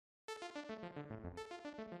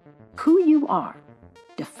Who you are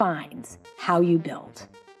defines how you build.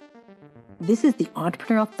 This is the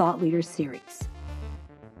Entrepreneurial Thought Leaders Series,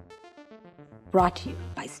 brought to you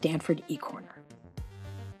by Stanford eCorner.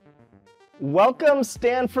 Welcome,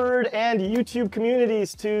 Stanford and YouTube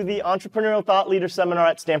communities, to the Entrepreneurial Thought Leader Seminar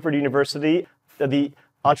at Stanford University. The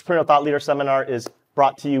Entrepreneurial Thought Leader Seminar is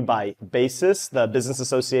brought to you by BASIS, the Business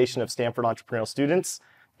Association of Stanford Entrepreneurial Students,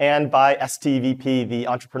 and by STVP, the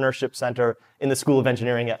Entrepreneurship Center in the School of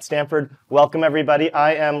Engineering at Stanford. Welcome, everybody.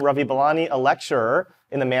 I am Ravi Balani, a lecturer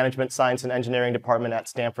in the Management Science and Engineering Department at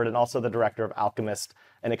Stanford, and also the director of Alchemist,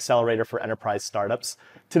 an accelerator for enterprise startups.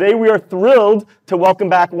 Today, we are thrilled to welcome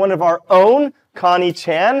back one of our own, Connie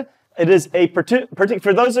Chan. It is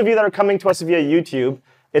for those of you that are coming to us via YouTube,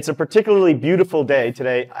 it's a particularly beautiful day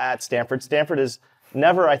today at Stanford. Stanford is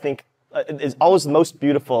never, I think, is always most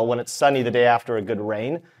beautiful when it's sunny the day after a good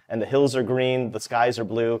rain, and the hills are green, the skies are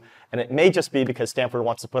blue, and it may just be because Stanford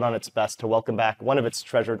wants to put on its best to welcome back one of its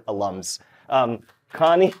treasured alums.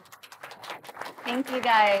 Connie? Thank you,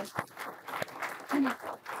 guys.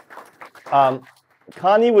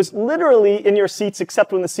 Connie was literally in your seats,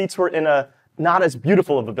 except when the seats were in a not as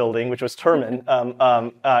beautiful of a building, which was Terman,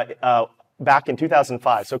 back in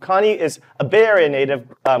 2005. So Connie is a Bay Area native,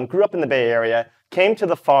 grew up in the Bay Area, came to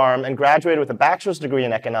the farm and graduated with a bachelor's degree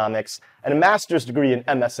in economics and a master's degree in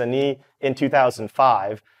MSNE in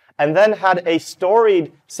 2005, and then had a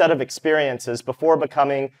storied set of experiences before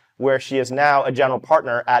becoming where she is now a general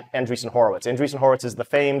partner at Andreessen Horowitz. Andreessen Horowitz is the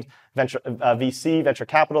famed VC, venture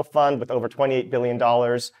capital fund with over $28 billion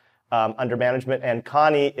under management, and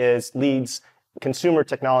Connie leads consumer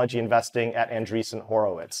technology investing at Andreessen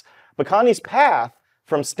Horowitz. But Connie's path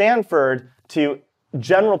from Stanford to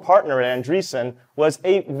general partner at Andreessen was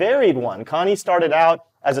a varied one. Connie started out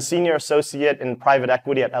as a senior associate in private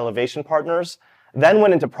equity at Elevation Partners, then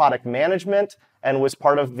went into product management and was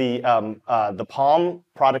part of the Palm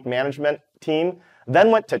product management team,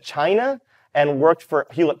 then went to China and worked for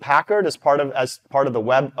Hewlett Packard as part of the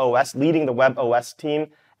Web OS, leading the Web OS team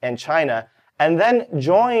in China, and then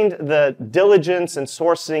joined the diligence and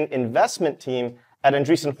sourcing investment team at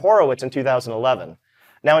Andreessen Horowitz in 2011.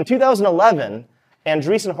 Now, in 2011,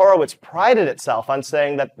 Andreessen Horowitz prided itself on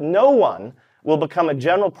saying that no one will become a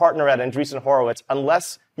general partner at Andreessen Horowitz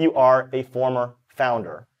unless you are a former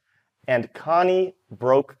founder. And Connie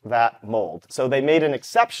broke that mold. So they made an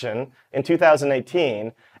exception in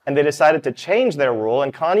 2018, and they decided to change their rule,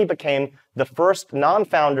 and Connie became the first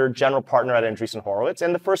non-founder general partner at Andreessen Horowitz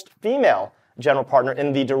and the first female general partner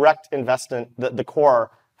in the direct investment, the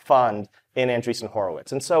core fund in Andreessen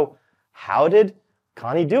Horowitz. And so how did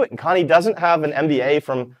Connie do it? And Connie doesn't have an MBA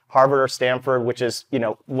from Harvard or Stanford, which is,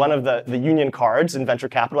 one of the union cards in venture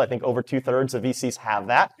capital. I think over 2/3 of VCs have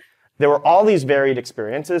that. There were all these varied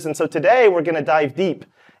experiences. And so today we're going to dive deep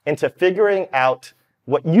into figuring out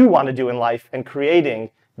what you want to do in life and creating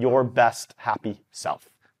your best happy self.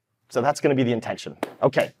 So that's going to be the intention.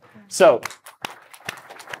 Okay, so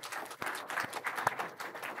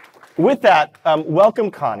with that, welcome,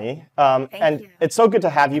 Connie. And it's so good to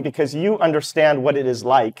have you because you understand what it is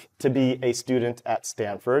like to be a student at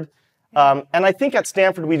Stanford. And I think at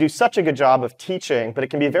Stanford, we do such a good job of teaching, but it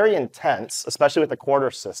can be very intense, especially with the quarter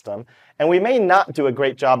system. And we may not do a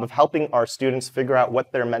great job of helping our students figure out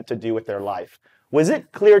what they're meant to do with their life. Was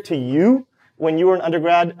it clear to you when you were an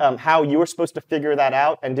undergrad how you were supposed to figure that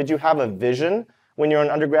out? And did you have a vision when you were an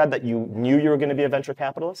undergrad that you knew you were going to be a venture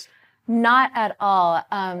capitalist? Not at all.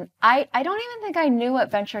 I don't even think I knew what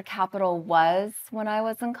venture capital was when I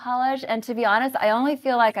was in college. And to be honest, I only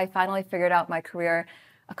feel like I finally figured out my career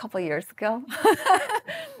a couple years ago.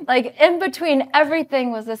 Like in between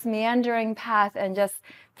everything was this meandering path and just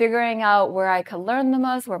figuring out where I could learn the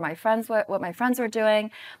most, what my friends were doing.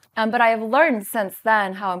 But I have learned since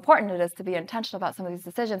then how important it is to be intentional about some of these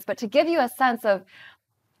decisions. But to give you a sense of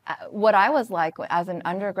what I was like as an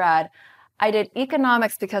undergrad, I did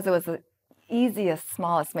economics because it was the easiest,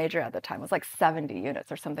 smallest major at the time. It was like 70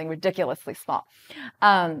 units or something ridiculously small.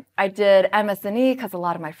 I did MSNE because a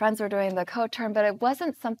lot of my friends were doing the co-term, but it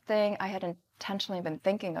wasn't something I had intentionally been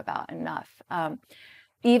thinking about enough.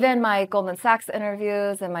 Even my Goldman Sachs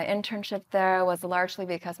interviews and my internship there was largely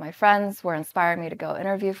because my friends were inspiring me to go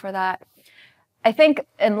interview for that. I think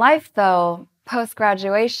in life, though,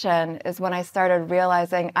 post-graduation is when I started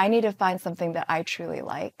realizing I need to find something that I truly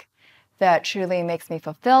like, that truly makes me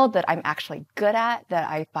fulfilled, that I'm actually good at, that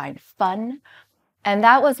I find fun. And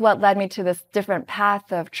that was what led me to this different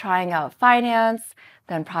path of trying out finance,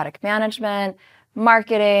 then product management,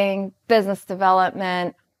 marketing, business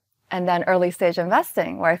development, and then early stage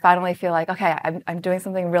investing, where I finally feel like, okay, I'm doing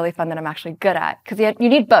something really fun that I'm actually good at. Because you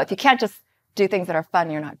need both. You can't just do things that are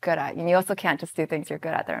fun you're not good at. And you also can't just do things you're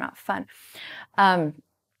good at that are not fun.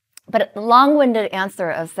 But a long-winded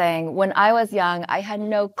answer of saying, when I was young, I had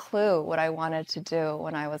no clue what I wanted to do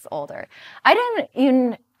when I was older. I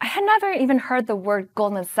had never even heard the word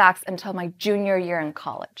Goldman Sachs until my junior year in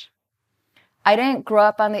college. I didn't grow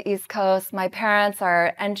up on the East Coast. My parents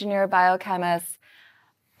are engineer biochemists.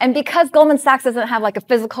 And because Goldman Sachs doesn't have like a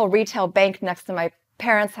physical retail bank next to my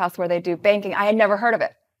parents' house where they do banking, I had never heard of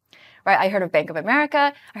it. Right? I heard of Bank of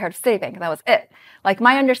America, I heard of Citibank, and that was it. Like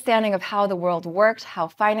my understanding of how the world worked, how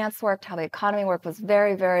finance worked, how the economy worked was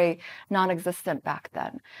very, very non-existent back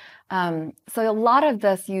then. So a lot of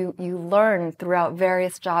this you learn throughout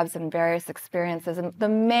various jobs and various experiences. And the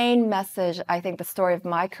main message, I think the story of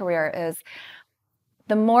my career is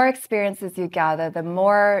the more experiences you gather, the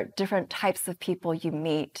more different types of people you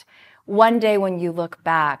meet, one day when you look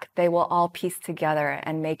back, they will all piece together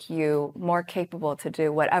and make you more capable to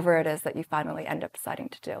do whatever it is that you finally end up deciding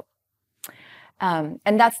to do.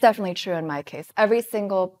 And that's definitely true in my case. Every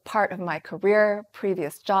single part of my career,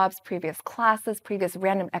 previous jobs, previous classes, previous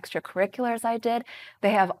random extracurriculars I did,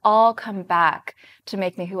 they have all come back to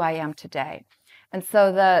make me who I am today. And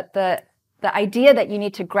so the idea that you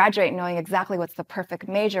need to graduate knowing exactly what's the perfect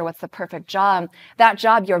major, what's the perfect job, that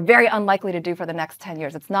job you're very unlikely to do for the next 10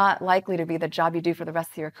 years. It's not likely to be the job you do for the rest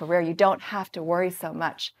of your career. You don't have to worry so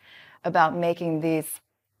much about making these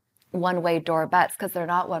one-way door bets because they're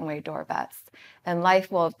not one-way door bets. And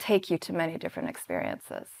life will take you to many different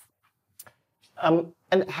experiences. And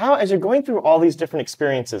how, as you're going through all these different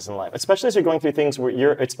experiences in life, especially as you're going through things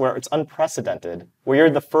where it's unprecedented, where you're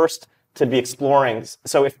the first to be exploring.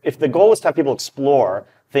 So if the goal is to have people explore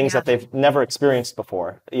things that they've never experienced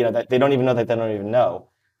before, that they don't even know that they don't even know,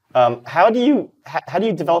 how do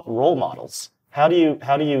you develop role models? How do you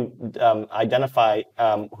identify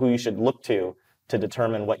who you should look to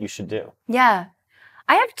determine what you should do? Yeah.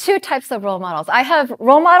 I have two types of role models. I have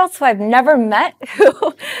role models who I've never met,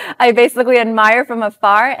 who I basically admire from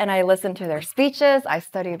afar, and I listen to their speeches, I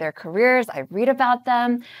study their careers, I read about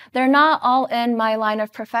them. They're not all in my line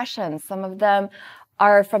of profession. Some of them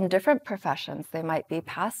are from different professions. They might be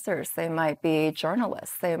pastors, they might be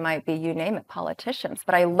journalists, they might be, you name it, politicians.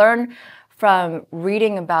 But I learn from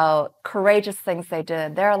reading about courageous things they did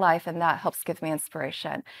in their life, and that helps give me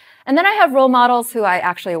inspiration. And then I have role models who I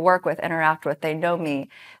actually work with, interact with. They know me,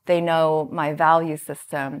 they know my value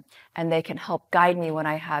system, and they can help guide me when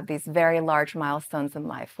I have these very large milestones in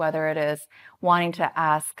life, whether it is wanting to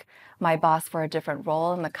ask my boss for a different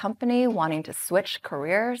role in the company, wanting to switch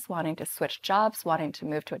careers, wanting to switch jobs, wanting to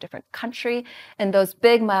move to a different country. In those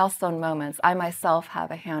big milestone moments, I myself have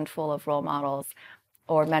a handful of role models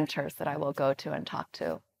or mentors that I will go to and talk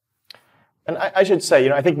to. And I should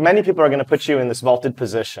say, I think many people are going to put you in this vaulted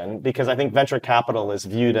position because I think venture capital is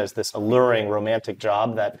viewed as this alluring, romantic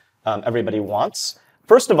job that everybody wants.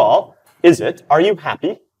 First of all, is it? Are you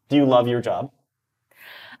happy? Do you love your job?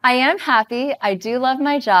 I am happy. I do love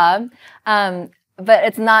my job. But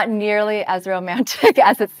it's not nearly as romantic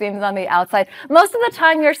as it seems on the outside. Most of the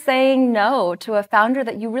time, you're saying no to a founder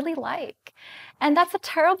that you really like. And that's a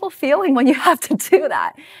terrible feeling when you have to do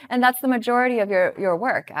that. And that's the majority of your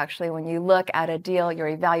work, actually. When you look at a deal, you're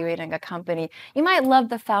evaluating a company. You might love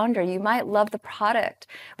the founder, you might love the product,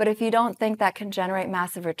 but if you don't think that can generate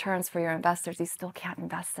massive returns for your investors, you still can't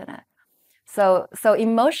invest in it. So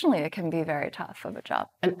emotionally, it can be very tough of a job.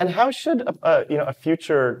 And how should a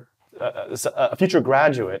future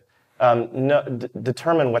graduate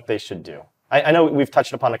determine what they should do? I know we've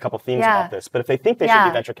touched upon a couple themes about this, but if they think they should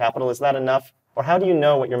do venture capital, is that enough? Or how do you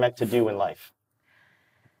know what you're meant to do in life?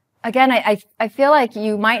 Again, I feel like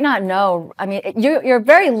you might not know. I mean, you're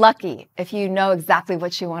very lucky if you know exactly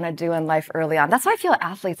what you want to do in life early on. That's why I feel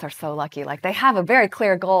athletes are so lucky. Like they have a very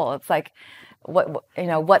clear goal. It's like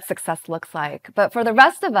what success looks like. But for the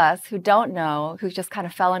rest of us who don't know, who just kind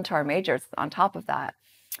of fell into our majors on top of that,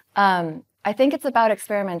 I think it's about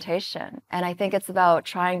experimentation, and I think it's about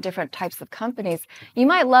trying different types of companies. You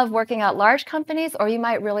might love working at large companies, or you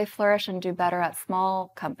might really flourish and do better at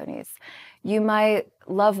small companies. You might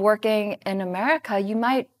love working in America. You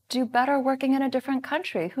might do better working in a different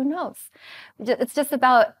country. Who knows? It's just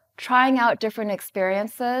about trying out different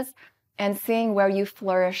experiences and seeing where you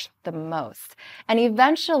flourish the most. And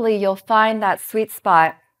eventually, you'll find that sweet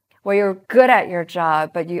spot where you're good at your job,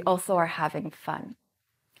 but you also are having fun.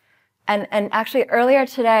 And actually, earlier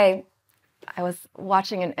today, I was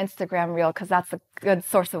watching an Instagram reel because that's a good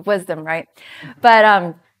source of wisdom, right?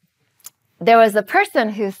 But there was a person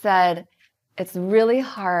who said, it's really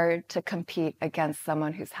hard to compete against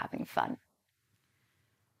someone who's having fun.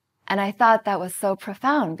 And I thought that was so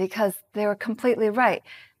profound because they were completely right.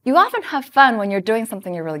 You often have fun when you're doing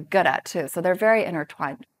something you're really good at too, so they're very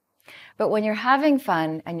intertwined. But when you're having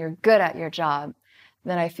fun and you're good at your job,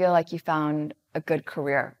 then I feel like you found a good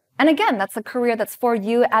career. And again, that's a career that's for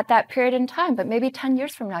you at that period in time, but maybe 10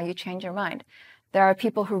 years from now, you change your mind. There are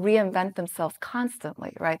people who reinvent themselves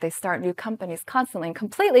constantly, right? They start new companies constantly in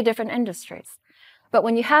completely different industries. But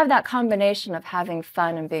when you have that combination of having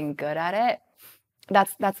fun and being good at it,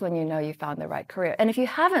 that's when you know you found the right career. And if you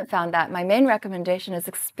haven't found that, my main recommendation is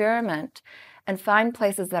experiment and find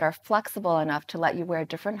places that are flexible enough to let you wear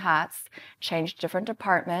different hats, change different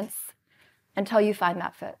departments until you find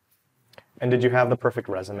that fit. And did you have the perfect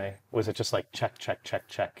resume? Was it just like check, check, check,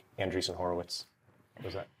 check, Andreessen Horowitz?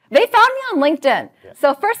 Was that? They found me on LinkedIn. Yeah.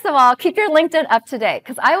 So first of all, keep your LinkedIn up to date,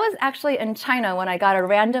 because I was actually in China when I got a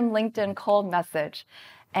random LinkedIn cold message,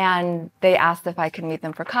 and they asked if I could meet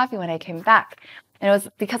them for coffee when I came back. And it was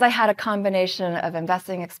because I had a combination of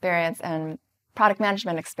investing experience and product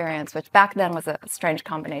management experience, which back then was a strange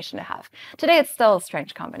combination to have. Today, it's still a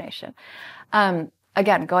strange combination.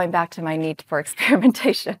 Again, going back to my need for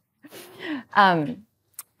experimentation.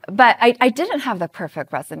 But I didn't have the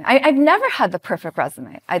perfect resume. I've never had the perfect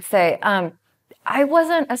resume, I'd say. I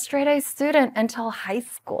wasn't a straight-A student until high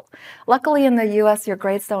school. Luckily, in the US, your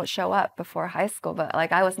grades don't show up before high school, but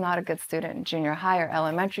like I was not a good student in junior high or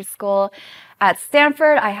elementary school. At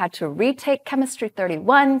Stanford, I had to retake Chemistry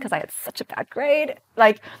 31 because I had such a bad grade.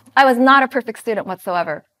 Like, I was not a perfect student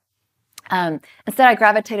whatsoever. Instead, I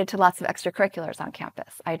gravitated to lots of extracurriculars on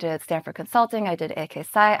campus. I did Stanford Consulting, I did AK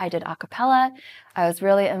Sci, I did a cappella. I was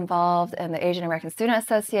really involved in the Asian American Student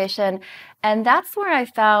Association. And that's where I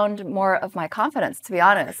found more of my confidence, to be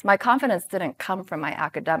honest. My confidence didn't come from my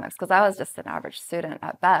academics because I was just an average student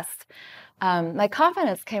at best. My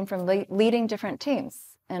confidence came from leading different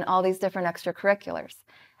teams in all these different extracurriculars.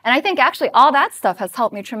 And I think actually all that stuff has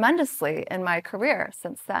helped me tremendously in my career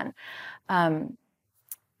since then.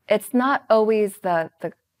 It's not always the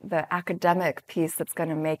academic piece that's going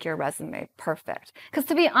to make your resume perfect. Because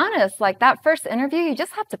to be honest, like that first interview, you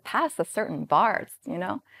just have to pass a certain bars, you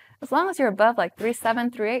know? As long as you're above like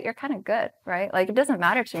 3.7, 3.8, you're kind of good, right? Like it doesn't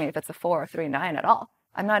matter to me if it's a 4 or 3.9 at all.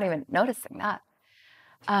 I'm not even noticing that.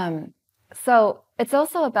 So it's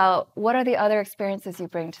also about what are the other experiences you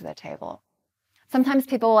bring to the table. Sometimes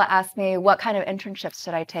people will ask me, what kind of internships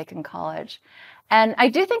should I take in college? And I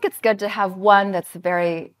do think it's good to have one that's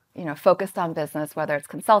very focused on business, whether it's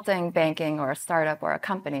consulting, banking, or a startup or a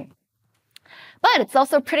company. But it's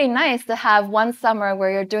also pretty nice to have one summer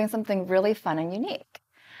where you're doing something really fun and unique.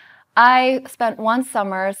 I spent one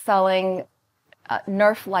summer selling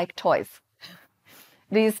Nerf-like toys.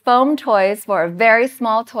 These foam toys for a very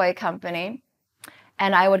small toy company.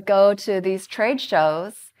 And I would go to these trade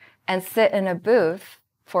shows and sit in a booth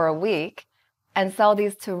for a week and sell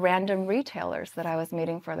these to random retailers that I was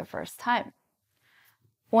meeting for the first time.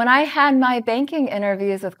 When I had my banking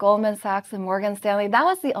interviews with Goldman Sachs and Morgan Stanley, that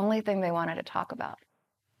was the only thing they wanted to talk about.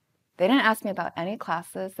 They didn't ask me about any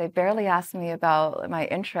classes. They barely asked me about my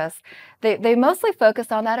interests. They mostly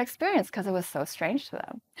focused on that experience because it was so strange to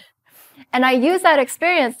them. And I used that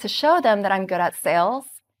experience to show them that I'm good at sales,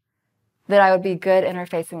 that I would be good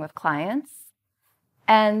interfacing with clients.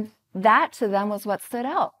 And that to them was what stood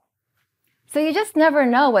out. So you just never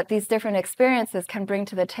know what these different experiences can bring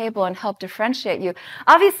to the table and help differentiate you.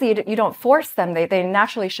 Obviously, you don't force them. They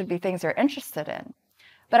naturally should be things you're interested in.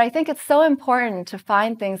 But I think it's so important to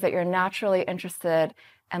find things that you're naturally interested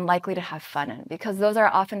and likely to have fun in, because those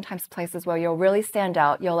are oftentimes places where you'll really stand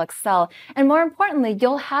out, you'll excel, and more importantly,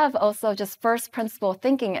 you'll have also just first principle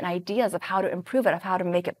thinking and ideas of how to improve it, of how to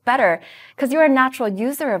make it better, because you're a natural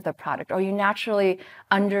user of the product, or you naturally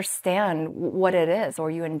understand what it is, or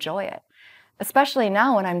you enjoy it. Especially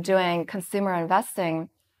now when I'm doing consumer investing,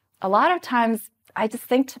 a lot of times I just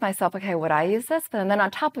think to myself, okay, would I use this? And then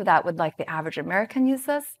on top of that, would like the average American use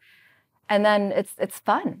this? And then it's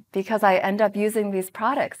fun because I end up using these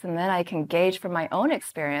products, and then I can gauge from my own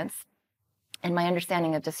experience and my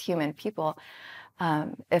understanding of just human people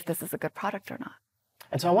if this is a good product or not.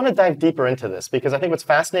 And so I want to dive deeper into this, because I think what's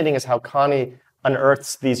fascinating is how Connie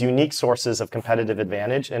unearths these unique sources of competitive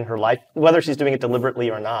advantage in her life, whether she's doing it deliberately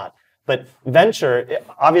or not. But venture,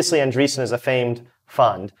 obviously Andreessen is a famed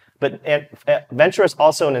fund, but venture is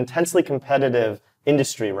also an intensely competitive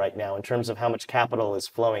industry right now in terms of how much capital is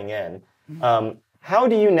flowing in. How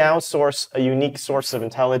do you now source a unique source of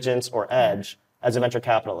intelligence or edge as a venture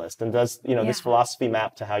capitalist? And does this philosophy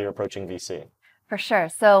map to how you're approaching VC? For sure.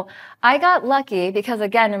 So I got lucky because,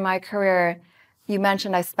 again, in my career, you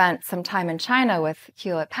mentioned I spent some time in China with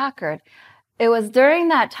Hewlett-Packard. It was during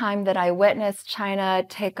that time that I witnessed China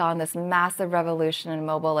take on this massive revolution in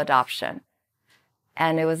mobile adoption.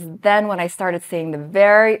 And it was then when I started seeing the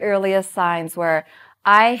very earliest signs where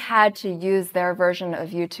I had to use their version of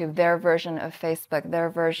YouTube, their version of Facebook, their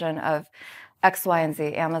version of X, Y, and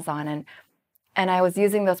Z, Amazon. And I was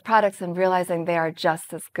using those products and realizing they are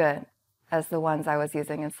just as good as the ones I was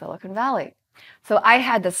using in Silicon Valley. So I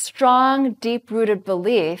had the strong, deep-rooted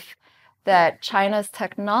belief that China's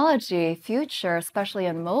technology future, especially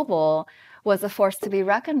in mobile, was a force to be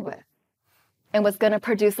reckoned with and was going to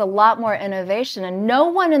produce a lot more innovation. And no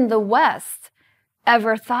one in the West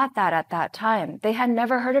ever thought that at that time. They had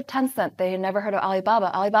never heard of Tencent. They had never heard of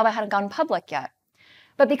Alibaba. Alibaba hadn't gone public yet.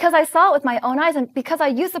 But because I saw it with my own eyes and because I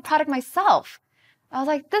used the product myself, I was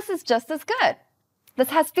like, this is just as good.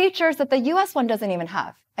 This has features that the US one doesn't even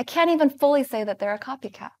have. I can't even fully say that they're a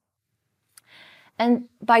copycat. And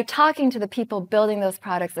by talking to the people building those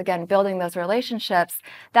products, again, building those relationships,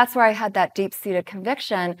 that's where I had that deep-seated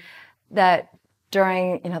conviction that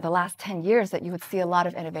during the last 10 years that you would see a lot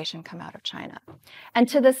of innovation come out of China. And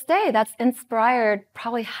to this day, that's inspired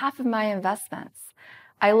probably half of my investments.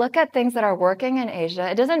 I look at things that are working in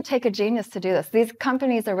Asia. It doesn't take a genius to do this. These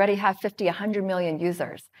companies already have 50, 100 million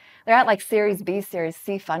users. They're at like Series B, Series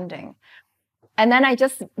C funding. And then I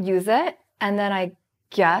just use it, and then I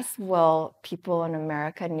guess, well, people in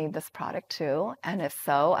America need this product too. And if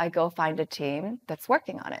so, I go find a team that's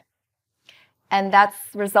working on it. And that's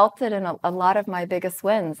resulted in a lot of my biggest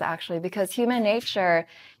wins, actually, because human nature,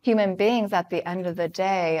 human beings at the end of the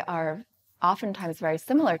day are oftentimes very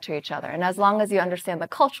similar to each other. And as long as you understand the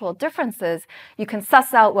cultural differences, you can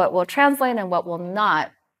suss out what will translate and what will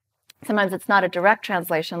not. Sometimes it's not a direct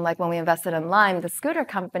translation, like when we invested in Lime, the scooter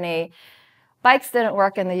company. Bikes didn't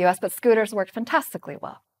work in the US, but scooters worked fantastically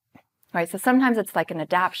well. Right? So sometimes it's like an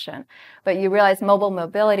adaptation, but you realize mobile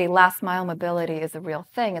mobility, last mile mobility is a real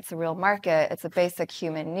thing. It's a real market. It's a basic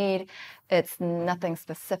human need. It's nothing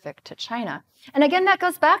specific to China. And again, that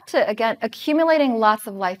goes back to, again, accumulating lots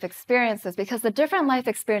of life experiences, because the different life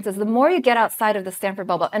experiences, the more you get outside of the Stanford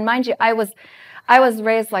bubble, and mind you, I was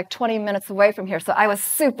raised like 20 minutes away from here, so I was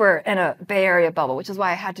super in a Bay Area bubble, which is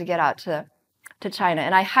why I had to get out to China.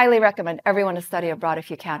 And I highly recommend everyone to study abroad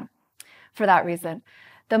if you can, for that reason.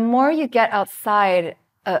 The more you get outside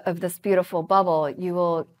of this beautiful bubble, you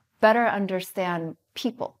will better understand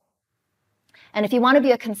people. And if you want to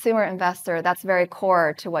be a consumer investor, that's very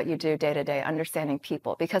core to what you do day to day, understanding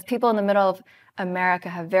people. Because people in the middle of America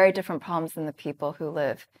have very different problems than the people who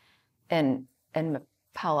live in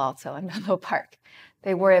Palo Alto and Menlo Park.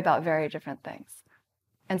 They worry about very different things.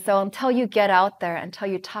 And so until you get out there, until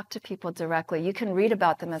you talk to people directly, you can read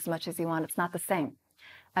about them as much as you want. It's not the same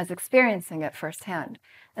as experiencing it firsthand.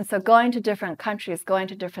 And so going to different countries, going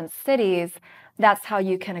to different cities, that's how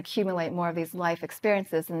you can accumulate more of these life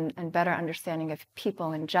experiences and better understanding of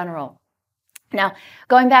people in general. Now,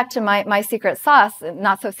 going back to my secret sauce,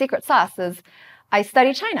 not so secret sauce, is I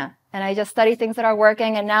study China. And I just study things that are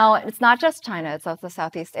working. And now it's not just China, it's also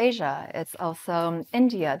Southeast Asia. It's also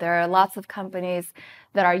India. There are lots of companies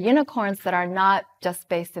that are unicorns that are not just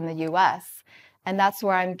based in the US. And that's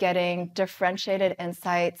where I'm getting differentiated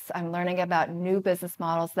insights. I'm learning about new business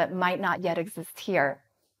models that might not yet exist here.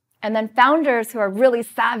 And then founders who are really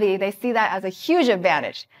savvy, they see that as a huge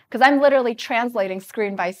advantage, because I'm literally translating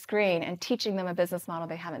screen by screen and teaching them a business model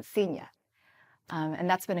they haven't seen yet. And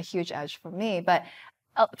that's been a huge edge for me. But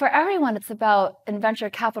for everyone, it's about, in venture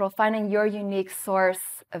capital, finding your unique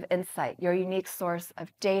source of insight, your unique source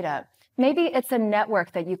of data. Maybe it's a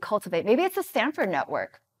network that you cultivate. Maybe it's a Stanford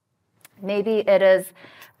network. Maybe it is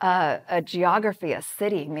a geography, a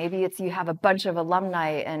city. Maybe it's you have a bunch of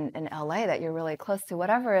alumni in LA that you're really close to.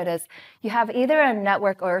 Whatever it is, you have either a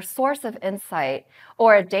network or a source of insight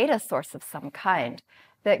or a data source of some kind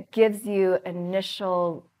that gives you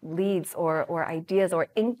initial leads or ideas or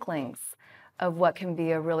inklings of what can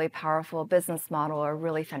be a really powerful business model or a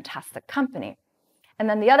really fantastic company. And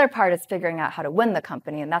then the other part is figuring out how to win the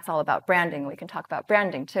company, and that's all about branding. We can talk about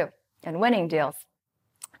branding too, and winning deals.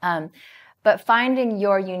 But finding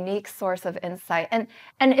your unique source of insight. And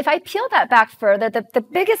if I peel that back further, the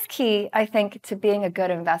biggest key, I think, to being a good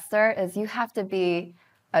investor is you have to be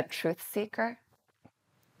a truth seeker.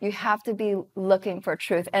 You have to be looking for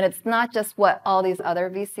truth. And it's not just what all these other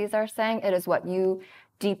VCs are saying. It is what you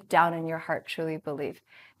deep down in your heart truly believe.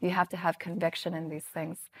 You have to have conviction in these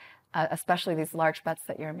things, especially these large bets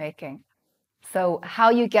that you're making. So how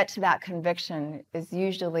you get to that conviction is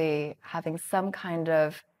usually having some kind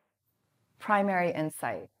of primary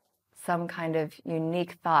insight, some kind of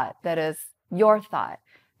unique thought that is your thought,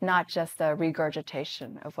 not just a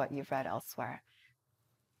regurgitation of what you've read elsewhere.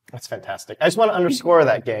 That's fantastic. I just want to underscore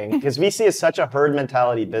that, gang, because VC is such a herd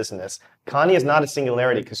mentality business. Connie is not a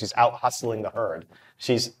singularity because she's out hustling the herd.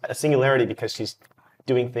 She's a singularity because she's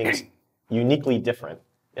doing things uniquely different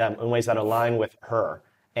in ways that align with her,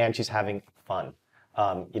 and she's having fun.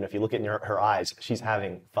 If you look in her eyes, she's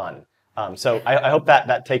having fun. So I hope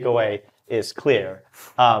that takeaway is clear.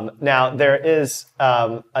 Now there is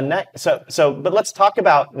but let's talk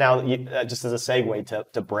about now just as a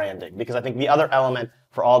segue to branding, because I think the other element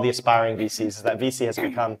for all the aspiring VCs is that VC has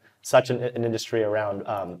become such an industry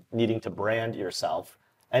around needing to brand yourself.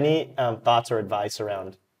 Any thoughts or advice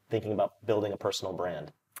around thinking about building a personal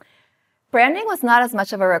brand? Branding was not as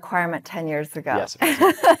much of a requirement 10 years ago. Yes.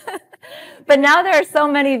 But now there are so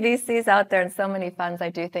many VCs out there and so many funds, I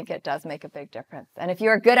do think it does make a big difference. And if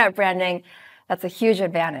you're good at branding, that's a huge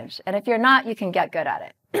advantage. And if you're not, you can get good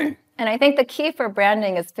at it. And I think the key for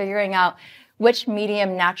branding is figuring out which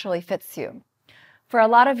medium naturally fits you. For a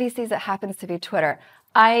lot of VCs, it happens to be Twitter.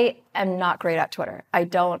 I am not great at Twitter. I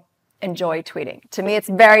don't enjoy tweeting. To me, it's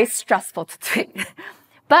very stressful to tweet.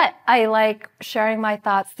 But I like sharing my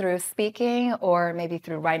thoughts through speaking, or maybe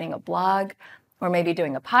through writing a blog, or maybe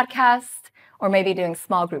doing a podcast, or maybe doing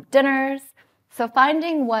small group dinners. So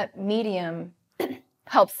finding what medium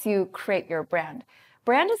helps you create your brand.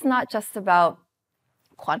 Brand is not just about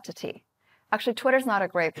quantity. Actually, Twitter's not a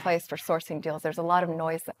great place for sourcing deals. There's a lot of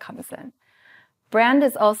noise that comes in. Brand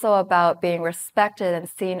is also about being respected and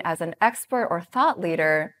seen as an expert or thought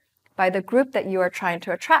leader by the group that you are trying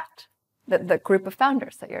to attract, the group of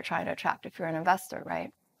founders that you're trying to attract if you're an investor,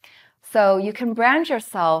 right? So you can brand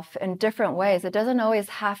yourself in different ways. It doesn't always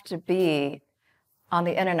have to be on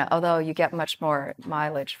the internet, although you get much more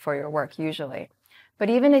mileage for your work usually. But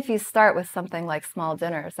even if you start with something like small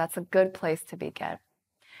dinners, that's a good place to begin.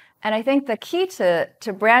 And I think the key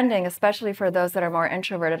to branding, especially for those that are more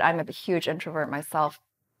introverted, I'm a huge introvert myself,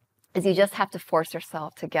 is you just have to force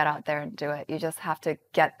yourself to get out there and do it. You just have to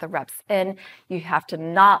get the reps in. You have to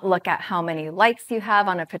not look at how many likes you have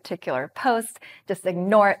on a particular post. Just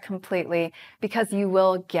ignore it completely, because you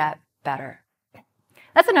will get better.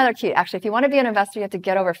 That's another key, actually. If you want to be an investor, you have to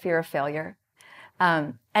get over fear of failure.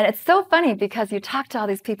 And it's so funny because you talk to all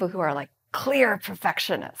these people who are like clear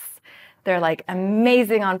perfectionists. They're like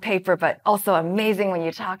amazing on paper, but also amazing when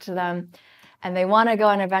you talk to them. And they want to go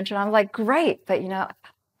on a venture. And I'm like, great, but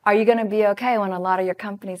are you going to be okay when a lot of your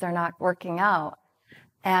companies are not working out?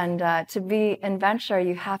 And to be in venture,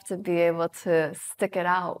 you have to be able to stick it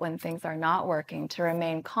out when things are not working, to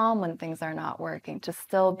remain calm when things are not working, to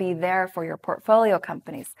still be there for your portfolio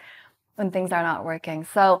companies when things are not working.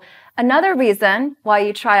 So another reason why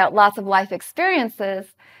you try out lots of life experiences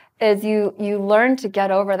is you learn to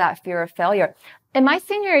get over that fear of failure. In my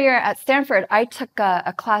senior year at Stanford, I took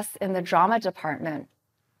a class in the drama department.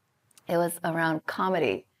 It was around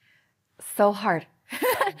comedy. So hard.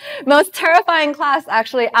 Most terrifying class,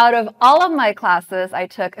 actually, out of all of my classes I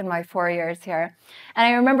took in my 4 years here. And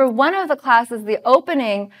I remember one of the classes, the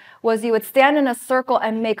opening was you would stand in a circle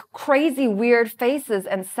and make crazy, weird faces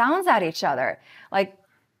and sounds at each other. Like,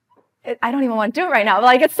 I don't even want to do it right now.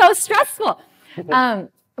 Like, it's so stressful.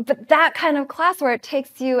 But that kind of class where it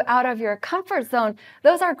takes you out of your comfort zone,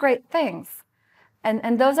 those are great things.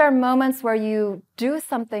 And those are moments where you do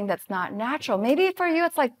something that's not natural. Maybe for you,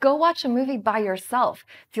 it's like, go watch a movie by yourself.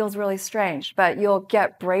 Feels really strange, but you'll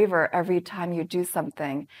get braver every time you do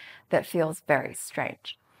something that feels very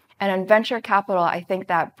strange. And in venture capital, I think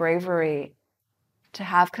that bravery to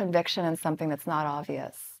have conviction in something that's not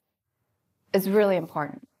obvious is really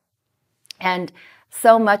important. And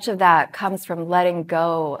so much of that comes from letting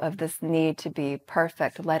go of this need to be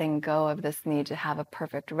perfect, letting go of this need to have a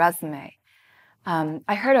perfect resume.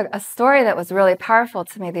 I heard a story that was really powerful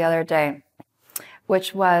to me the other day,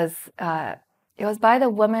 which was, it was by the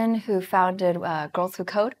woman who founded Girls Who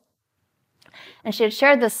Code. And she had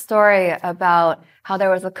shared this story about how there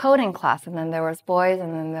was a coding class, and then there was boys,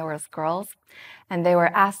 and then there was girls, and they were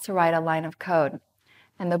asked to write a line of code.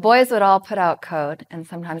 And the boys would all put out code, and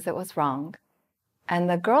sometimes it was wrong. And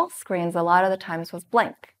the girls' screens, a lot of the times, was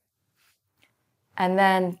blank. And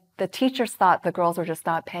then the teachers thought the girls were just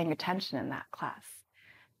not paying attention in that class.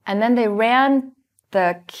 And then they ran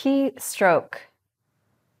the keystroke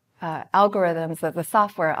algorithms, the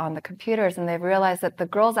software on the computers, and they realized that the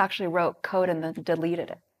girls actually wrote code and then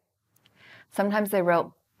deleted it. Sometimes they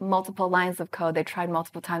wrote multiple lines of code. They tried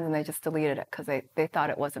multiple times and they just deleted it because they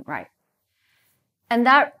thought it wasn't right. And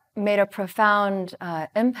that made a profound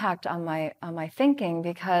impact on my thinking,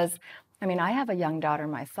 because I have a young daughter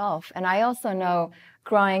myself, and I also know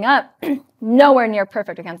growing up, nowhere near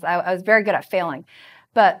perfect against, I was very good at failing,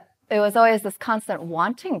 but it was always this constant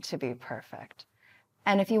wanting to be perfect.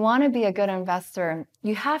 And if you want to be a good investor,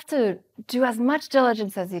 you have to do as much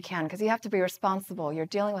diligence as you can because you have to be responsible. You're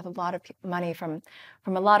dealing with a lot of money from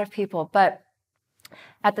a lot of people. But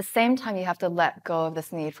at the same time, you have to let go of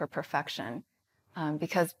this need for perfection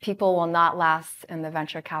because people will not last in the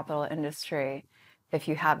venture capital industry if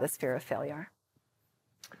you have this fear of failure.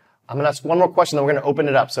 I'm going to ask one more question, then we're going to open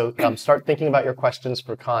it up. So start thinking about your questions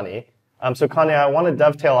for Connie. So Connie, I want to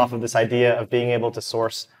dovetail off of this idea of being able to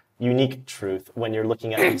source unique truth when you're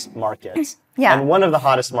looking at these markets. Yeah. And one of the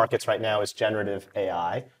hottest markets right now is generative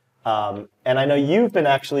AI. And I know you've been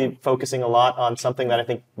actually focusing a lot on something that I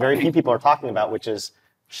think very few people are talking about, which is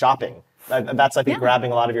shopping. That's, I think,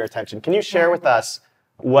 grabbing a lot of your attention. Can you share with us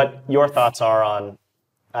what your thoughts are on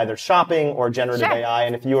either shopping or generative AI?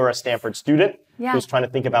 And if you are a Stanford student who's trying to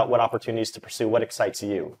think about what opportunities to pursue, what excites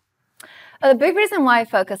you? The big reason why I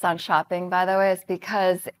focus on shopping, by the way, is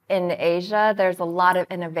because in Asia, there's a lot of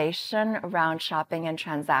innovation around shopping and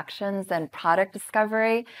transactions and product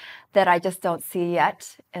discovery that I just don't see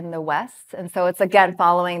yet in the West. And so it's, again,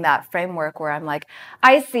 following that framework where I'm like,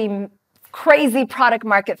 I see crazy product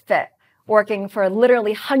market fit working for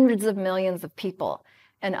literally hundreds of millions of people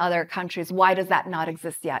in other countries. Why does that not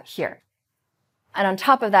exist yet here? And on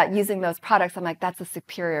top of that, using those products, I'm like, that's a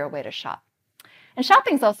superior way to shop. And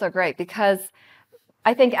shopping's also great because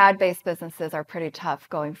I think ad-based businesses are pretty tough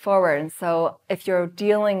going forward. And so if you're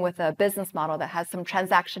dealing with a business model that has some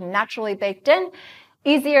transaction naturally baked in,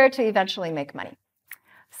 easier to eventually make money.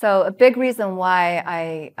 So a big reason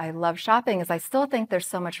why I love shopping is I still think there's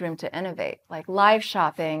so much room to innovate. Like live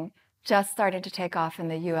shopping just starting to take off in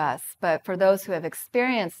the US. But for those who have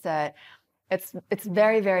experienced it, it's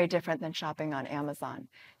very, very different than shopping on Amazon.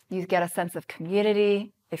 You get a sense of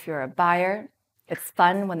community if you're a buyer. It's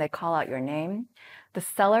fun when they call out your name. The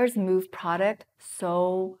sellers move product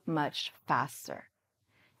so much faster.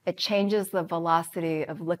 It changes the velocity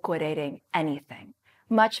of liquidating anything.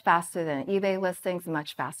 Much faster than eBay listings,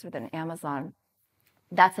 much faster than Amazon.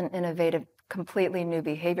 That's an innovative, completely new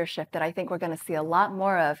behavior shift that I think we're going to see a lot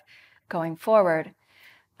more of going forward.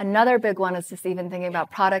 Another big one is just even thinking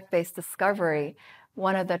about product-based discovery.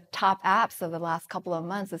 One of the top apps of the last couple of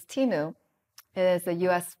months is Temu. It is a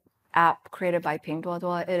US app created by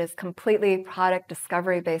Pinduoduo. It is completely product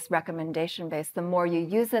discovery-based, recommendation-based. The more you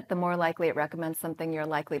use it, the more likely it recommends something you're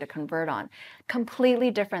likely to convert on.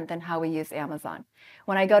 Completely different than how we use Amazon.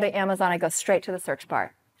 When I go to Amazon, I go straight to the search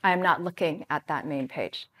bar. I am not looking at that main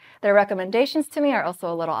page. Their recommendations to me are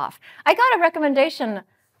also a little off. I got a recommendation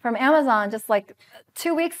from Amazon just like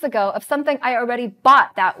 2 weeks ago of something I already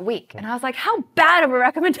bought that week. And I was like, how bad of a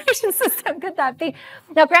recommendation system could that be?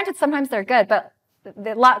 Now, granted, sometimes they're good, but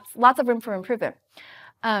lots of room for improvement.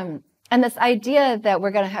 And this idea that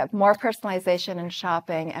we're going to have more personalization in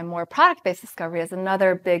shopping and more product-based discovery is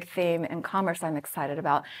another big theme in commerce I'm excited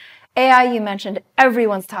about. AI, you mentioned,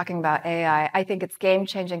 everyone's talking about AI. I think it's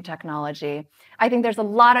game-changing technology. I think there's a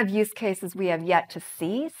lot of use cases we have yet to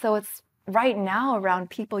see. So it's right now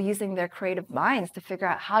around people using their creative minds to figure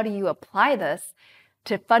out how do you apply this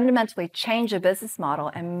to fundamentally change a business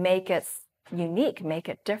model and make it unique, make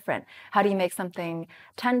it different. How do you make something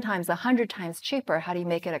 10 times, 100 times cheaper? How do you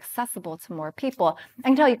make it accessible to more people? I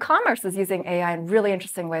can tell you commerce is using AI in really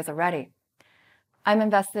interesting ways already. I'm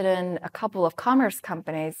invested in a couple of commerce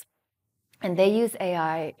companies, and they use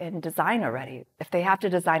AI in design already. If they have to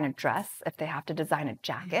design a dress, if they have to design a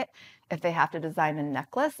jacket, if they have to design a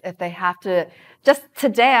necklace, if they have to, just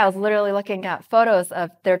today I was literally looking at photos of,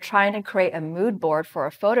 they're trying to create a mood board for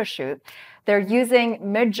a photo shoot. They're using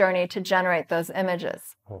Midjourney to generate those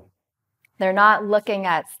images. They're not looking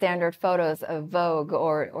at standard photos of Vogue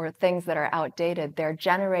or things that are outdated. They're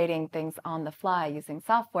generating things on the fly using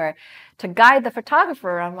software to guide the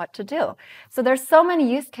photographer on what to do. So there's so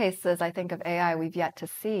many use cases, I think, of AI we've yet to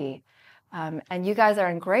see. And you guys are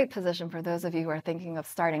in great position for those of you who are thinking of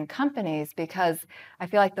starting companies, because I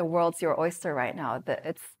feel like the world's your oyster right now.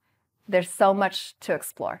 There's so much to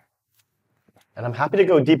explore. And I'm happy to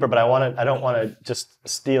go deeper, but I don't want to just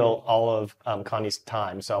steal all of Connie's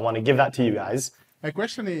time. So I want to give that to you guys. My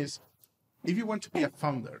question is, if you want to be a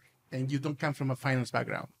founder and you don't come from a finance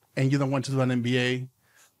background and you don't want to do an MBA,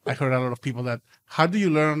 I heard a lot of people that, how do you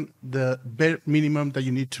learn the bare minimum that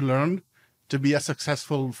you need to learn to be a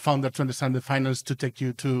successful founder, to understand the finance, to take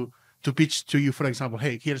you to pitch to you, for example,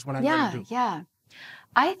 hey, here's what I'm going to do. Yeah.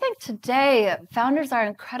 I think today founders are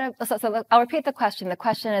incredible. So I'll repeat the question. The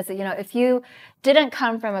question is, if you didn't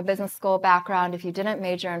come from a business school background, if you didn't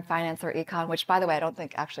major in finance or econ, which, by the way, I don't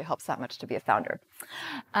think actually helps that much to be a founder.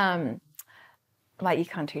 My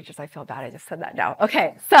econ teachers, I feel bad. I just said that now.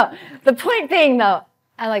 Okay. So the point being, though,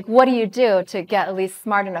 what do you do to get at least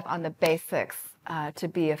smart enough on the basics to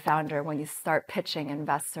be a founder when you start pitching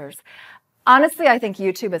investors. Honestly, I think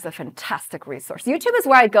YouTube is a fantastic resource. YouTube is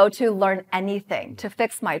where I go to learn anything, to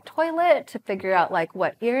fix my toilet, to figure out like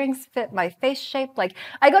what earrings fit my face shape. Like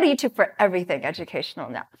I go to YouTube for everything educational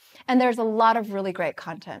now. And there's a lot of really great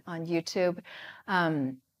content on YouTube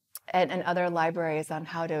and other libraries on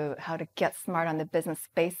how to get smart on the business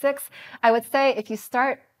basics. I would say if you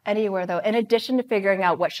start anywhere though, in addition to figuring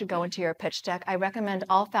out what should go into your pitch deck, I recommend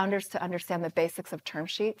all founders to understand the basics of term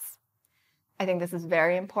sheets. I think this is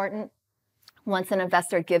very important. Once an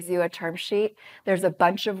investor gives you a term sheet, there's a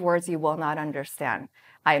bunch of words you will not understand.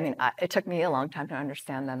 I mean, it took me a long time to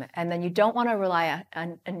understand them. And then you don't want to rely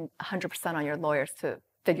 100% on your lawyers to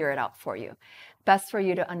figure it out for you. Best for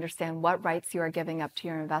you to understand what rights you are giving up to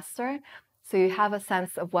your investor, so you have a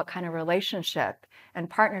sense of what kind of relationship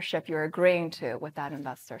and partnership you're agreeing to with that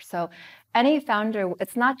investor. So any founder,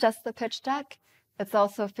 it's not just the pitch deck, it's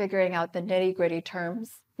also figuring out the nitty-gritty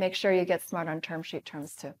terms. Make sure you get smart on term sheet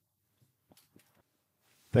terms too.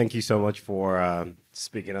 Thank you so much for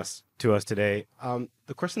speaking to us today.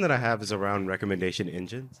 The question that I have is around recommendation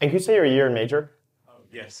engines. And can you say your year and major?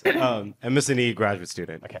 Yes. MSNE graduate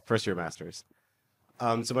student, okay. First year master's.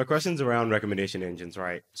 So my question's around recommendation engines,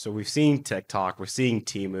 right? So we've seen TikTok, we're seeing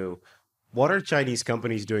Temu. What are Chinese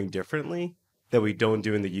companies doing differently that we don't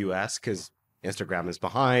do in the US? Because Instagram is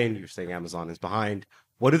behind, you're saying Amazon is behind.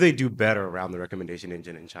 What do they do better around the recommendation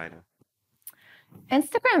engine in China?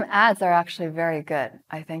 Instagram ads are actually very good,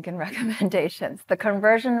 I think, in recommendations. The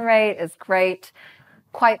conversion rate is great,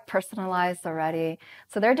 quite personalized already.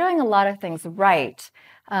 So they're doing a lot of things right.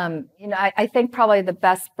 I think probably the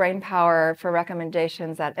best brain power for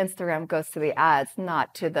recommendations at Instagram goes to the ads,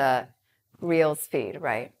 not to the Reels feed,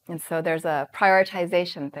 right? And so there's a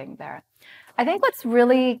prioritization thing there. I think what's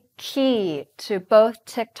really key to both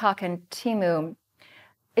TikTok and Temu,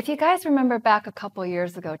 if you guys remember back a couple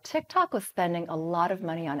years ago, TikTok was spending a lot of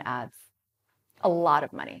money on ads, a lot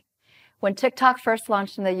of money. When TikTok first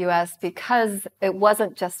launched in the US, because it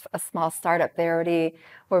wasn't just a small startup, they already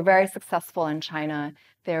were very successful in China.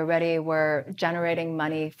 They already were generating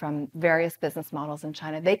money from various business models in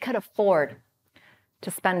China. They could afford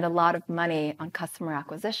to spend a lot of money on customer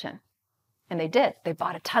acquisition. And they did. They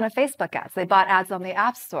bought a ton of Facebook ads. They bought ads on the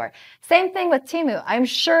App Store. Same thing with Temu. I'm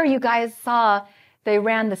sure you guys saw they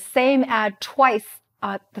ran the same ad twice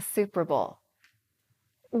at the Super Bowl.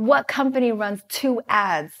 What company runs 2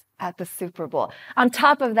 ads at the Super Bowl? On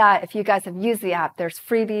top of that, if you guys have used the app, there's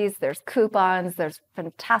freebies, there's coupons, there's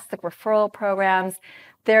fantastic referral programs.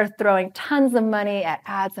 They're throwing tons of money at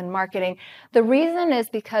ads and marketing. The reason is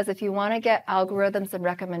because if you want to get algorithms and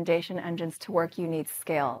recommendation engines to work, you need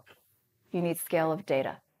scale. You need scale of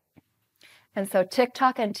data. And so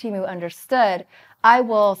TikTok and Temu understood, I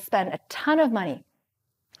will spend a ton of money.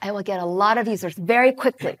 I will get a lot of users very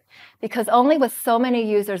quickly, because only with so many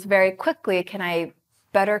users very quickly can I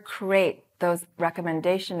better create those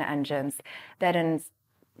recommendation engines that in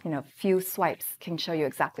few swipes can show you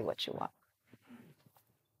exactly what you want.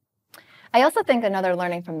 I also think another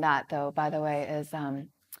learning from that, though, by the way, is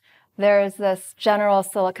there's this general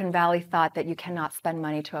Silicon Valley thought that you cannot spend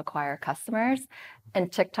money to acquire customers.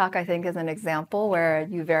 And TikTok, I think, is an example where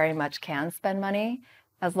you very much can spend money,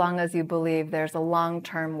 as long as you believe there's a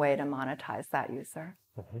long-term way to monetize that user.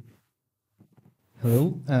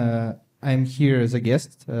 Hello, I'm here as a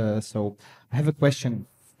guest. So I have a question.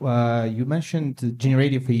 You mentioned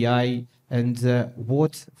generative AI, and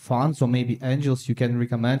what funds or maybe angels you can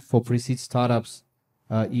recommend for pre-seed startups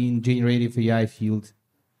in generative AI field?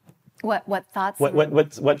 What thoughts?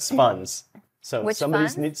 What's funds? So Which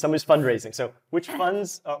somebody's fundraising. So which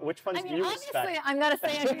funds do you obviously, expect? I'm going to say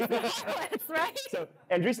Andreessen Horowitz, right? So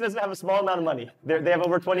Andreessen doesn't have a small amount of money. They have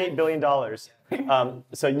over $28 billion.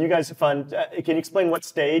 So you guys fund, can you explain what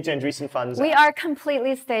stage Andreessen funds We at? are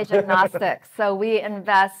completely stage agnostic. So we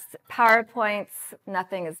invest PowerPoints,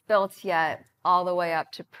 nothing is built yet, all the way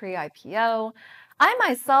up to pre-IPO. I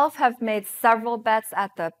myself have made several bets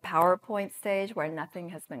at the PowerPoint stage where nothing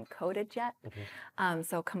has been coded yet.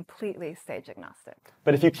 So completely stage agnostic.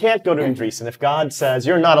 But if you can't go to Andreessen, if God says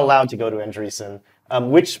you're not allowed to go to Andreessen,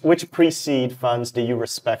 which pre-seed funds do you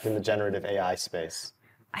respect in the generative AI space?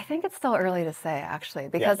 I think it's still early to say, actually,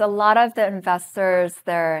 because a lot of the investors,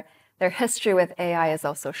 their history with AI is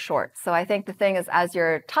also short. So I think the thing is, as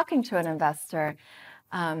you're talking to an investor,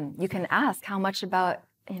 you can ask how much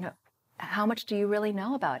how much do you really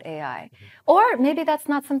know about AI? Or maybe that's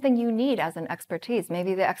not something you need as an expertise.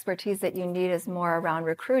 Maybe the expertise that you need is more around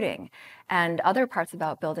recruiting and other parts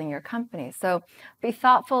about building your company. So be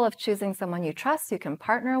thoughtful of choosing someone you trust, you can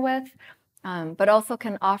partner with, but also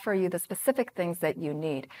can offer you the specific things that you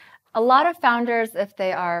need. A lot of founders, if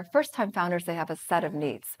they are first-time founders, they have a set of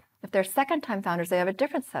needs. If they're second-time founders, they have a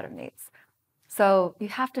different set of needs. So you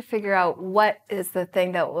have to figure out what is the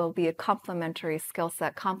thing that will be a complementary skill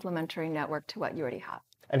set, complementary network to what you already have.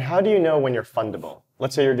 And how do you know when you're fundable?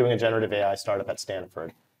 Let's say you're doing a generative AI startup at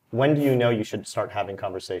Stanford. When do you know you should start having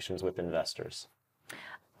conversations with investors?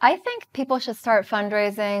 I think people should start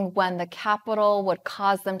fundraising when the capital would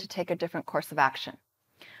cause them to take a different course of action.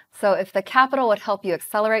 So if the capital would help you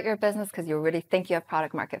accelerate your business because you really think you have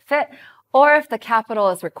product market fit, or if the capital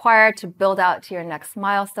is required to build out to your next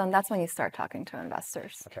milestone, that's when you start talking to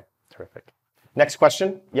investors. Okay, terrific. Next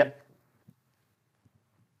question. Yep.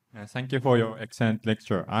 Thank you for your excellent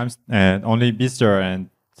lecture. I'm only visitor and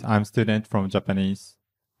I'm student from Japanese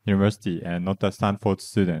university and not a Stanford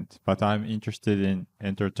student, but I'm interested in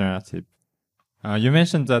entrepreneurship. You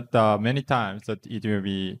mentioned that many times that it will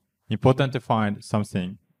be important to find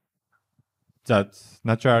something that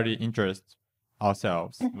naturally interests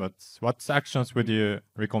ourselves. But what actions would you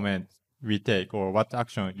recommend we take, or what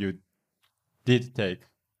action you did take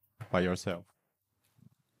by yourself?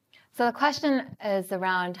 So the question is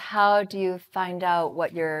around how do you find out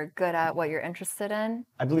what you're good at, what you're interested in?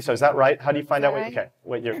 I believe so. Is that right? How do you find out right?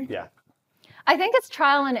 what you're, yeah. I think it's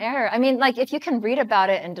trial and error. I mean, like if you can read about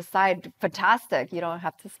it and decide, fantastic, you don't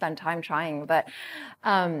have to spend time trying. But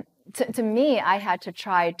to me, I had to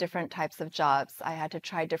try different types of jobs. I had to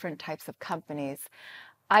try different types of companies.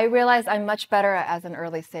 I realized I'm much better as an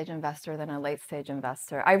early stage investor than a late stage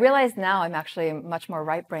investor. I realize now I'm actually much more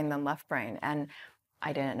right brain than left brain. And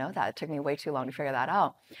I didn't know that. It took me way too long to figure that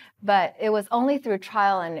out. But it was only through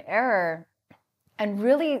trial and error and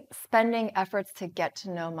really spending efforts to get to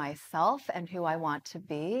know myself and who I want to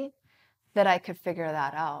be that I could figure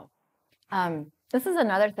that out. This is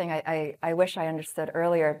another thing I wish I understood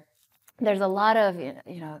earlier. There's a lot of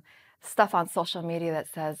stuff on social media that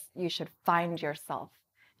says you should find yourself.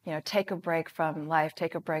 Take a break from life,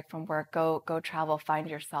 take a break from work, go travel, find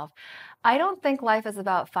yourself. I don't think life is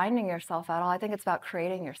about finding yourself at all. I think it's about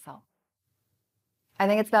creating yourself. I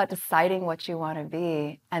think it's about deciding what you want to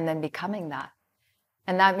be and then becoming that.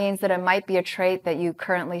 And that means that it might be a trait that you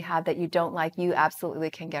currently have that you don't like, you absolutely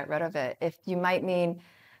can get rid of it.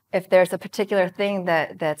 If there's a particular thing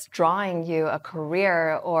that's drawing you, a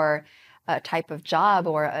career or a type of job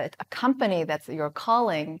or a company that's your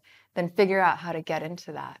calling, then figure out how to get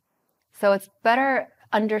into that. So it's better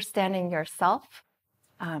understanding yourself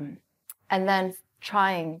and then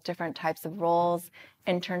trying different types of roles,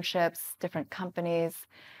 internships, different companies.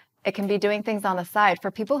 It can be doing things on the side.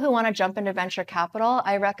 For people who want to jump into venture capital,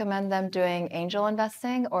 I recommend them doing angel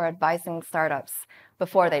investing or advising startups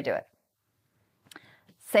before they do it.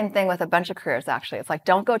 Same thing with a bunch of careers, actually. It's like,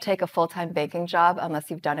 don't go take a full-time banking job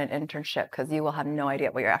unless you've done an internship, because you will have no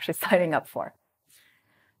idea what you're actually signing up for.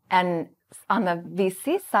 And on the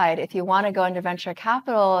VC side, if you want to go into venture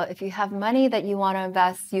capital, if you have money that you want to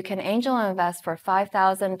invest, you can angel invest for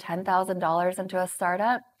 $5,000, $10,000 into a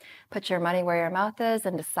startup, put your money where your mouth is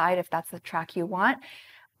and decide if that's the track you want.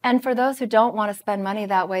 And for those who don't want to spend money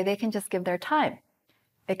that way, they can just give their time.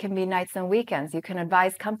 It can be nights and weekends. You can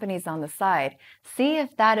advise companies on the side. See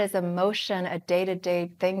if that is a motion, a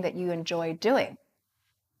day-to-day thing that you enjoy doing.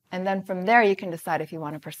 And then from there, you can decide if you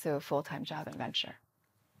want to pursue a full-time job in venture.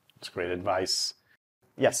 That's great advice.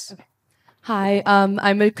 Yes. Okay. Hi,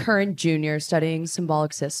 I'm a current junior studying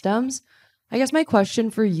symbolic systems. I guess my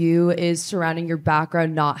question for you is surrounding your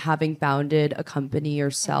background, not having founded a company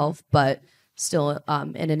yourself, but still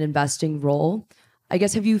in an investing role. I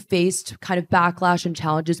guess, have you faced kind of backlash and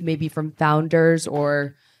challenges maybe from founders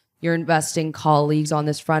or your investing colleagues on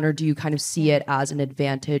this front, or do you kind of see it as an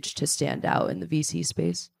advantage to stand out in the VC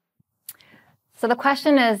space? So the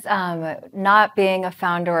question is, not being a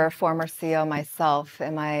founder or a former CEO myself,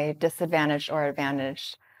 am I disadvantaged or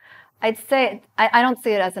advantaged? I'd say I don't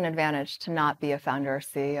see it as an advantage to not be a founder or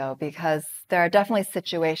CEO, because there are definitely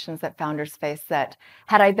situations that founders face that,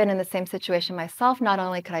 had I been in the same situation myself, not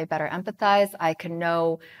only could I better empathize, I can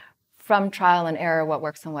know from trial and error what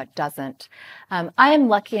works and what doesn't. I am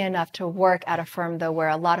lucky enough to work at a firm, though, where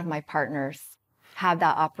a lot of my partners have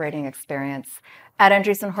that operating experience. At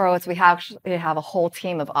Andreessen Horowitz, we have a whole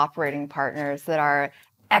team of operating partners that are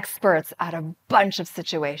experts at a bunch of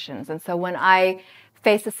situations. And so when I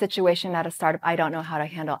face a situation at a startup I don't know how to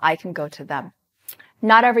handle, I can go to them.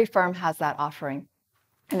 Not every firm has that offering.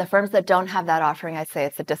 And the firms that don't have that offering, I'd say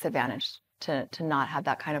it's a disadvantage to not have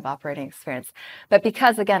that kind of operating experience. But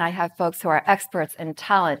because, again, I have folks who are experts in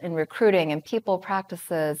talent, in recruiting, in people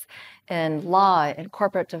practices, in law, in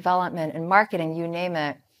corporate development, in marketing, you name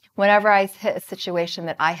it, whenever I hit a situation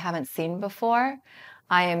that I haven't seen before,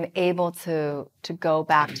 I am able to go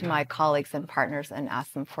back to my colleagues and partners and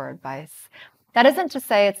ask them for advice. That isn't to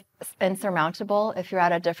say it's insurmountable if you're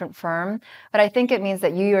at a different firm, but I think it means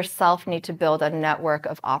that you yourself need to build a network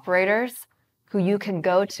of operators who you can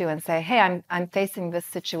go to and say, hey, I'm facing this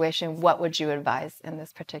situation. What would you advise in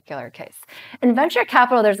this particular case? In venture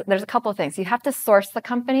capital, there's a couple of things. You have to source the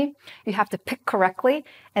company, you have to pick correctly,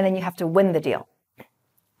 and then you have to win the deal.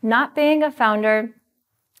 Not being a founder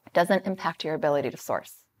doesn't impact your ability to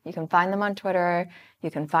source. You can find them on Twitter, you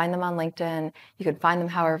can find them on LinkedIn, you can find them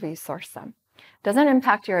however you source them. Doesn't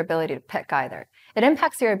impact your ability to pick either. It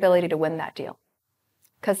impacts your ability to win that deal.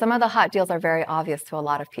 Because some of the hot deals are very obvious to a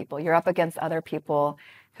lot of people. You're up against other people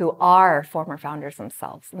who are former founders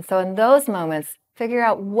themselves. And so in those moments, figure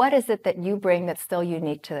out what is it that you bring that's still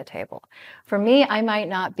unique to the table. For me, I might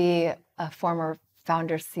not be a former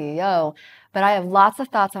founder CEO, but I have lots of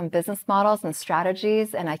thoughts on business models and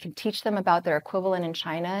strategies, and I can teach them about their equivalent in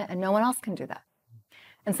China, and no one else can do that.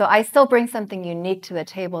 And so I still bring something unique to the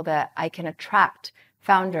table that I can attract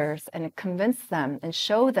founders and convince them and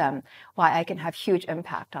show them why I can have huge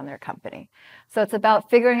impact on their company. So it's about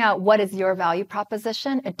figuring out what is your value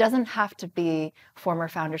proposition. It doesn't have to be former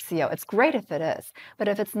founder CEO. It's great if it is, but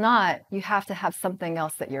if it's not, you have to have something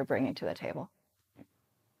else that you're bringing to the table.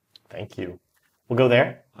 Thank you. We'll go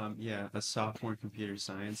there. Yeah, a sophomore in computer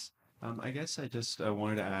science. I guess I just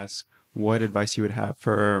wanted to ask what advice you would have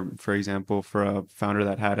for example, for a founder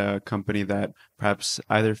that had a company that perhaps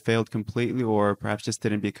either failed completely or perhaps just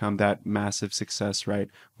didn't become that massive success, right?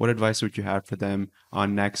 What advice would you have for them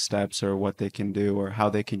on next steps or what they can do or how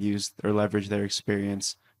they can use or leverage their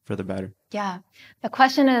experience for the better? Yeah. The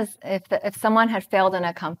question is, if someone had failed in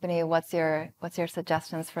a company, what's your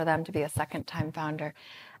suggestions for them to be a second-time founder?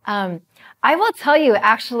 I will tell you,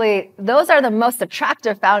 actually, those are the most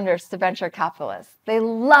attractive founders to venture capitalists. They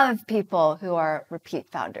love people who are repeat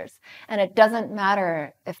founders. And it doesn't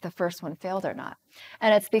matter if the first one failed or not.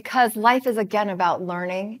 And it's because life is, again, about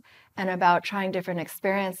learning and about trying different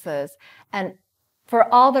experiences. And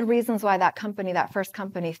for all the reasons why that first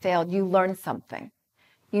company failed, you learned something.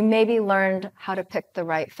 You maybe learned how to pick the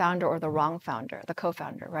right founder or the wrong founder, the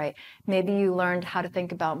co-founder, right? Maybe you learned how to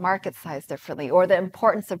think about market size differently or the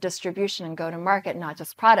importance of distribution and go-to-market, not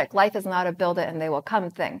just product. Life is not a build it and they will come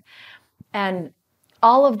thing. And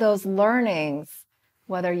all of those learnings,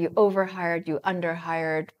 whether you overhired, you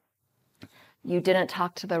underhired, you didn't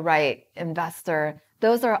talk to the right investor,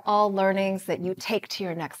 those are all learnings that you take to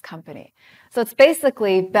your next company. So it's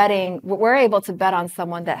basically betting, we're able to bet on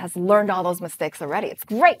someone that has learned all those mistakes already. It's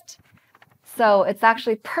great. So it's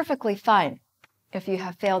actually perfectly fine if you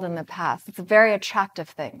have failed in the past. It's a very attractive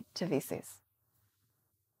thing to VCs.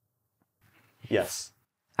 Yes.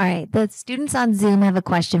 All right. The students on Zoom have a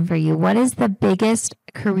question for you. What is the biggest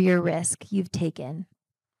career risk you've taken?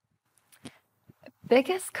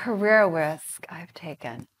 Biggest career risk I've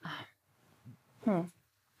taken.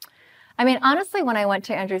 I mean, honestly, when I went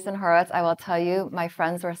to Andreessen Horowitz, I will tell you, my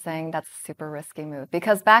friends were saying that's a super risky move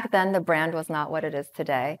because back then the brand was not what it is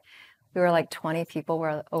today. We were like 20 people,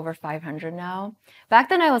 we're over 500 now. Back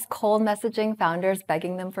then I was cold messaging founders,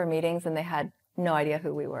 begging them for meetings, and they had no idea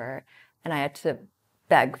who we were. And I had to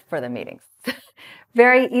beg for the meetings.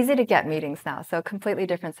 Very easy to get meetings now, so completely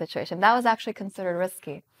different situation. That was actually considered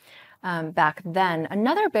risky. Back then.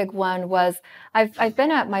 Another big one was, I've been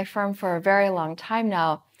at my firm for a very long time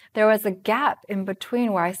now. There was a gap in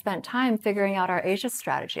between where I spent time figuring out our Asia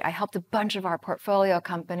strategy. I helped a bunch of our portfolio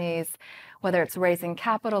companies, whether it's raising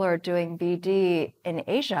capital or doing BD in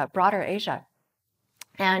Asia, broader Asia.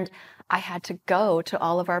 And I had to go to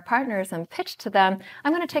all of our partners and pitch to them,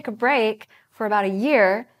 I'm going to take a break for about a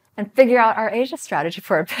year and figure out our Asia strategy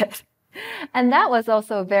for a bit. And that was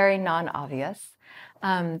also very non-obvious.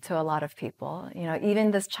 To a lot of people. You know, even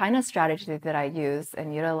this China strategy that I use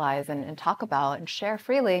and utilize and talk about and share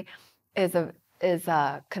freely is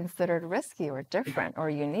considered risky or different or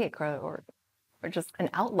unique or just an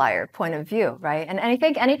outlier point of view, right? And I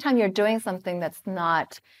think anytime you're doing something that's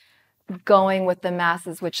not going with the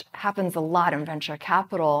masses, which happens a lot in venture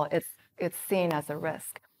capital, it's seen as a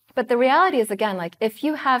risk. But the reality is, again, like if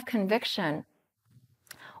you have conviction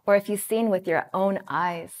or if you've seen with your own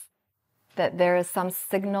eyes that there is some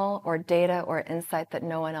signal or data or insight that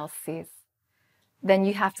no one else sees, then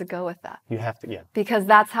you have to go with that. You have to, yeah. Because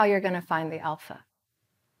that's how you're going to find the alpha.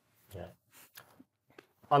 Yeah.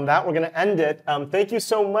 On that, we're going to end it. Thank you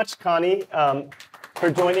so much, Connie, for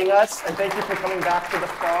joining us, and thank you for coming back to the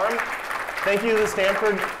farm. Thank you to the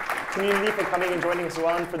Stanford community for coming and joining us as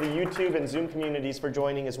well, and for the YouTube and Zoom communities for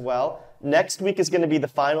joining as well. Next week is going to be the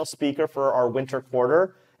final speaker for our winter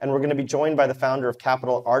quarter. And we're going to be joined by the founder of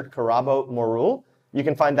Capital Art, Karabo Morul. You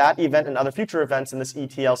can find that event and other future events in this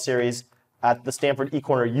ETL series at the Stanford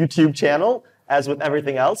eCorner YouTube channel, as with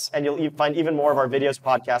everything else. And you'll find even more of our videos,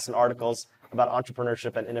 podcasts, and articles about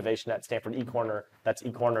entrepreneurship and innovation at Stanford eCorner. That's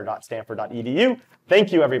ecorner.stanford.edu.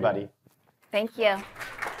 Thank you, everybody. Thank you.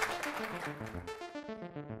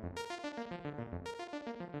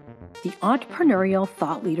 The Entrepreneurial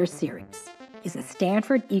Thought Leader Series is a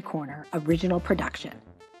Stanford eCorner original production.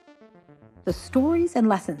 The stories and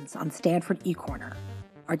lessons on Stanford eCorner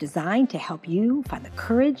are designed to help you find the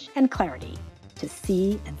courage and clarity to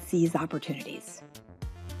see and seize opportunities.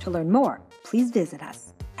 To learn more, please visit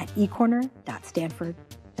us at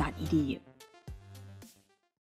ecorner.stanford.edu.